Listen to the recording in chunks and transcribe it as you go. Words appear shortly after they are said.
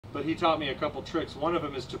but he taught me a couple tricks. One of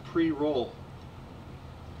them is to pre-roll.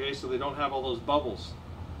 Okay, so they don't have all those bubbles.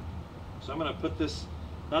 So I'm going to put this,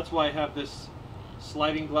 that's why I have this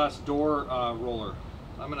sliding glass door roller.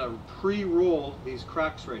 I'm going to pre-roll these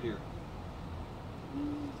cracks right here.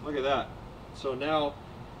 Look at that. So now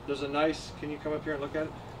there's a nice, can you come up here and look at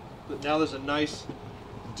it? But now there's a nice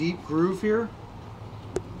deep groove here.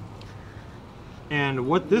 And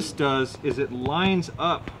what this does is it lines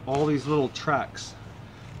up all these little tracks.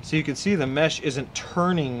 So you can see the mesh isn't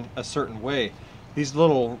turning a certain way. These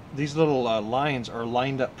little lines are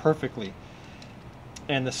lined up perfectly.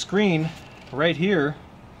 And the screen right here,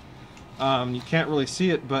 you can't really see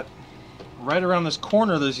it, but right around this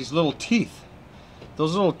corner there's these little teeth.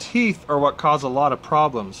 Those little teeth are what cause a lot of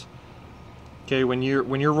problems. Okay, when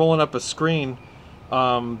you're rolling up a screen,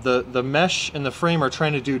 the mesh and the frame are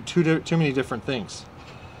trying to do too many different things.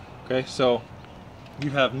 Okay, so you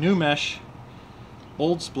have new mesh,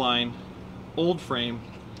 old spline, old frame,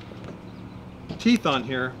 teeth on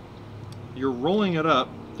here. You're rolling it up,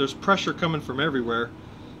 there's pressure coming from everywhere,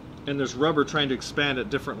 and there's rubber trying to expand at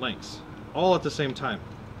different lengths, all at the same time.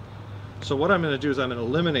 So what I'm going to do is I'm going to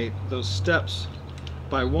eliminate those steps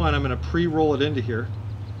by one. I'm going to pre-roll it into here.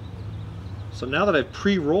 So now that I've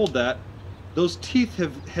pre-rolled that, those teeth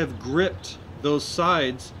have gripped those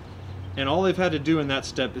sides, and all they've had to do in that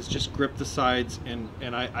step is just grip the sides,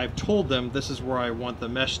 and I've told them this is where I want the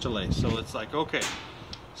mesh to lay. So it's like, okay,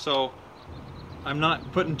 so I'm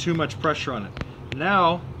not putting too much pressure on it.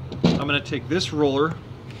 Now I'm going to take this roller,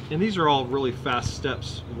 and these are all really fast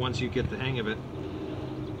steps once you get the hang of it.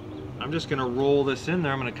 I'm just going to roll this in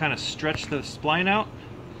there. I'm going to kind of stretch the spline out.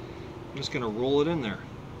 I'm just going to roll it in there.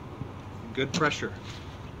 Good pressure.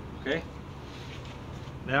 Okay.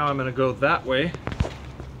 Now I'm going to go that way.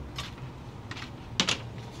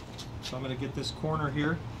 So I'm going to get this corner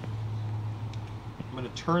here. I'm going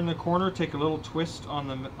to turn the corner, take a little twist on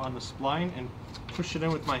the spline, and push it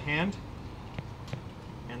in with my hand,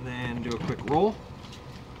 and then do a quick roll.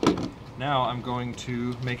 Now I'm going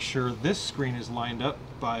to make sure this screen is lined up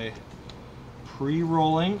by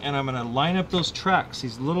pre-rolling, and I'm going to line up those tracks,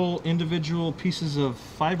 these little individual pieces of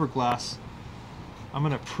fiberglass. I'm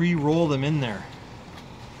going to pre-roll them in there.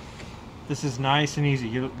 This is nice and easy.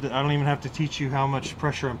 I don't even have to teach you how much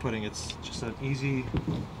pressure I'm putting. It's just an easy,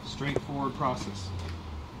 straightforward process.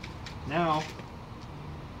 Now,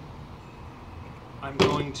 I'm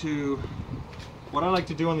going to, what I like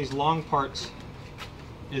to do on these long parts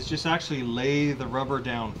is just actually lay the rubber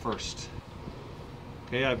down first.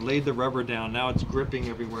 Okay, I've laid the rubber down. Now it's gripping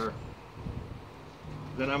everywhere.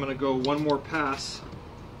 Then I'm going to go one more pass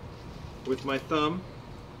with my thumb.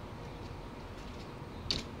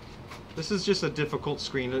 This is just a difficult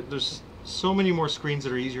screen. There's so many more screens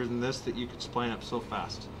that are easier than this that you could spline up so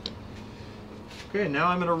fast. Okay, now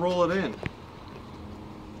I'm going to roll it in.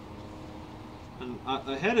 And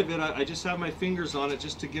ahead of it, I just have my fingers on it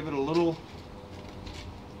just to give it a little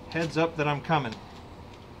heads up that I'm coming.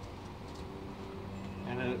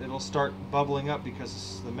 And it'll start bubbling up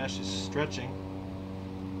because the mesh is stretching.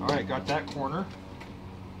 Alright, got that corner.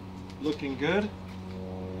 Looking good.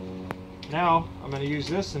 Now I'm going to use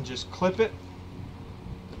this and just clip it.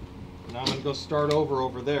 Now I'm going to go start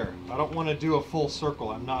over there. I don't want to do a full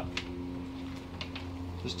circle. I'm not.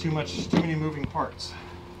 There's too many moving parts.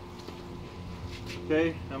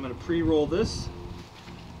 Okay, I'm going to pre-roll this.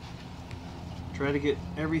 Try to get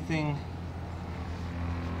everything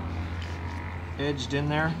edged in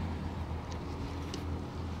there.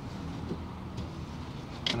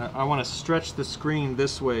 And I want to stretch the screen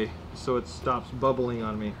this way so it stops bubbling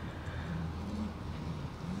on me.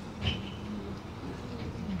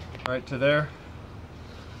 Right to there.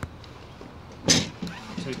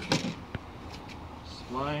 Take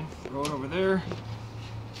spline, throw it over there.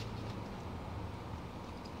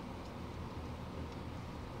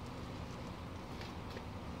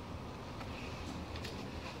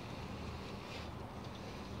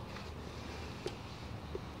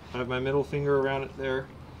 I have my middle finger around it there,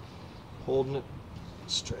 holding it,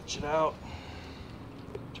 stretch it out,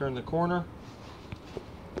 turn the corner,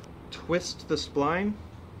 twist the spline,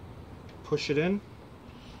 push it in,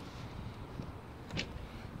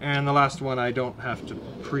 and the last one I don't have to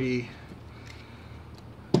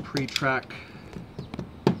pre-track.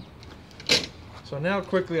 So now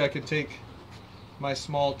quickly I can take my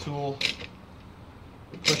small tool,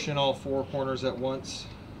 push in all four corners at once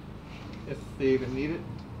if they even need it.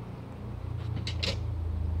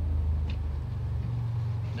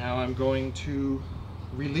 Now I'm going to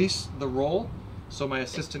release the roll so my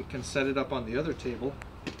assistant can set it up on the other table.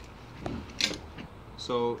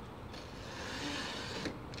 So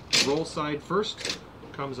roll side first,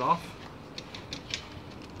 comes off.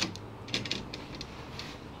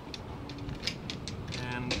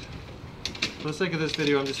 And for the sake of this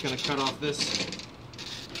video, I'm just going to cut off this.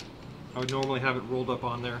 I would normally have it rolled up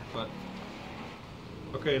on there, but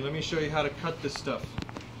okay, let me show you how to cut this stuff.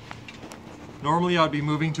 Normally I'd be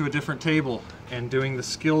moving to a different table and doing the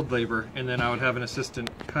skilled labor, and then I would have an assistant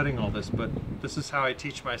cutting all this, but this is how I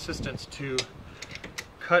teach my assistants to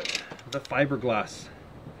cut the fiberglass.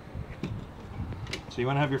 So you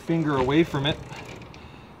want to have your finger away from it.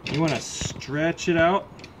 You want to stretch it out.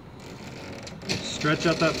 Stretch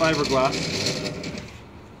out that fiberglass.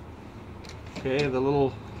 Okay,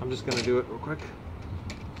 I'm just going to do it real quick.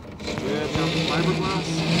 Stretch out the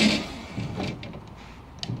fiberglass.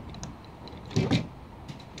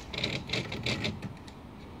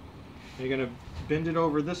 You're going to bend it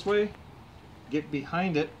over this way, get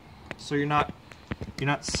behind it, so you're not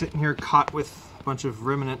sitting here caught with a bunch of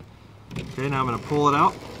remnant. Okay, now I'm going to pull it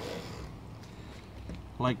out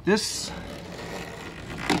like this.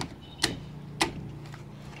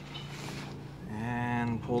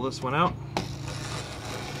 And pull this one out.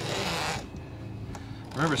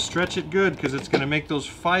 Remember, stretch it good because it's going to make those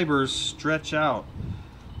fibers stretch out.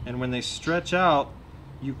 And when they stretch out,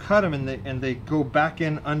 you cut them and they go back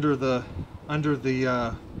in under the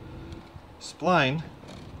spline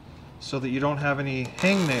so that you don't have any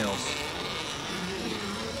hangnails.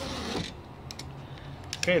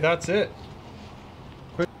 Okay, that's it.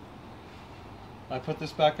 Quick. I put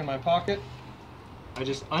this back in my pocket. I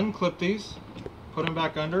just unclip these, put them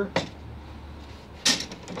back under.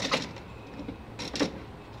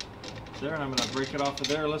 There, and I'm going to break it off of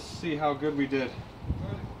there. Let's see how good we did.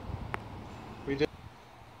 We did.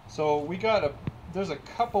 So we got there's a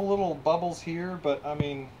couple little bubbles here, but I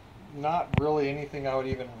mean, not really anything I would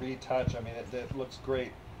even retouch. I mean, it looks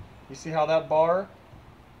great. You see how that bar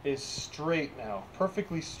is straight now,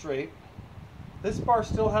 perfectly straight. This bar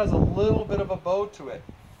still has a little bit of a bow to it,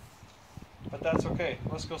 but that's okay.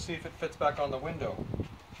 Let's go see if it fits back on the window.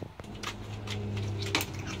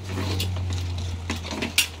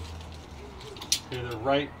 Okay, the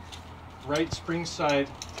right spring side,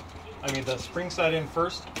 the spring side in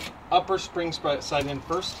first, upper spring side in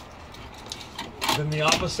first, then the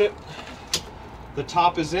opposite. The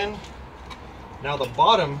top is in. Now the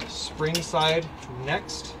bottom spring side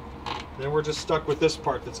next. Then we're just stuck with this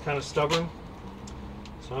part that's kind of stubborn.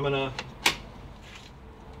 So I'm gonna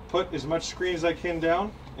put as much screen as I can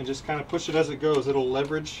down and just kind of push it as it goes. It'll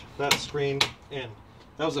leverage that screen in.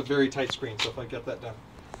 That was a very tight screen, so if I get that done.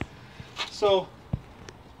 So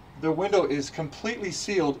the window is completely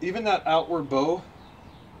sealed. Even that outward bow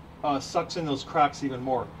sucks in those cracks even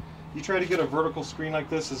more. You try to get a vertical screen like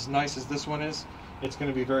this, as nice as this one is, it's going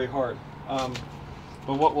to be very hard.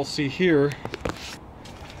 But what we'll see here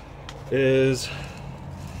is,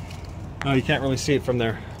 no, you can't really see it from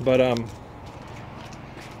there, but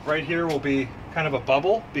right here will be kind of a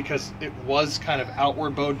bubble because it was kind of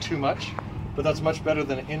outward bowed too much, but that's much better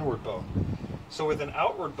than an inward bow. So with an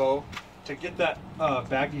outward bow, to get that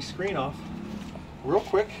baggy screen off real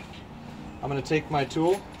quick, I'm going to take my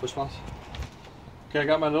tool. Which one? Okay, I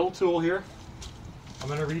got my little tool here. I'm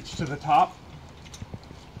going to reach to the top.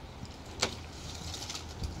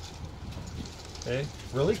 Okay,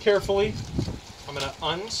 really carefully, I'm going to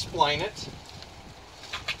unspline it.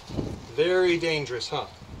 Very dangerous, huh?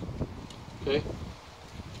 Okay.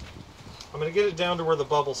 I'm going to get it down to where the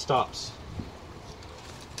bubble stops.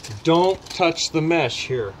 Don't touch the mesh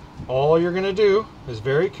here. All you're going to do is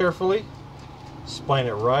very carefully spline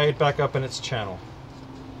it right back up in its channel.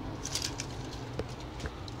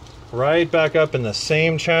 Right back up in the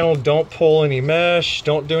same channel. Don't pull any mesh.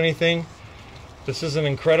 Don't do anything. This is an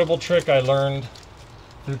incredible trick I learned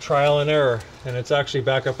through trial and error, and it's actually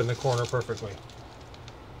back up in the corner perfectly.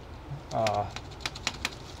 I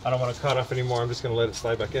don't want to cut off anymore. I'm just going to let it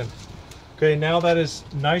slide back in. Okay, now that is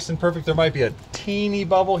nice and perfect. There might be a teeny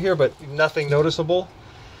bubble here, but nothing noticeable.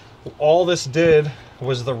 All this did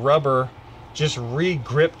was the rubber just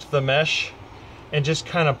re-gripped the mesh and just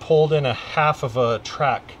kind of pulled in a half of a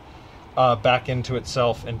track back into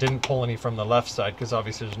itself and didn't pull any from the left side because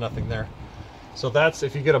obviously there's nothing there. So that's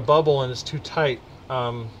if you get a bubble and it's too tight.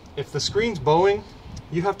 If the screen's bowing,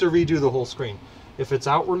 you have to redo the whole screen. If it's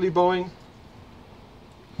outwardly bowing,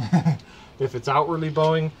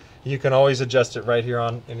 you can always adjust it right here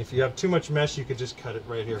on. And if you have too much mesh, you could just cut it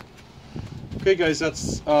right here. Okay, guys,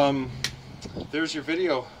 that's there's your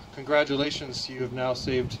video. Congratulations, you have now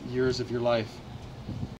saved years of your life.